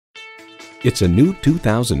It's a new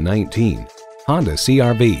 2019 Honda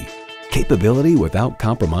CR-V. Capability without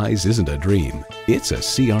compromise isn't a dream, it's a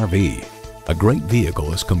CR-V. A great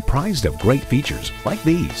vehicle is comprised of great features like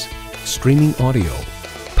these: streaming audio,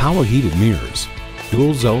 power heated mirrors,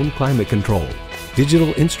 dual zone climate control,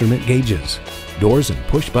 digital instrument gauges, doors and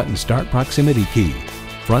push button start proximity key,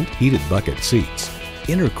 front heated bucket seats,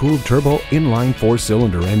 intercooled turbo inline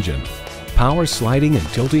 4-cylinder engine, power sliding and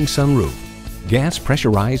tilting sunroof, gas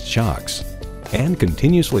pressurized shocks, and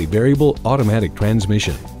continuously variable automatic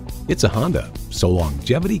transmission. It's a Honda, so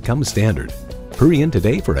longevity comes standard. Hurry in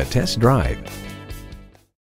today for a test drive.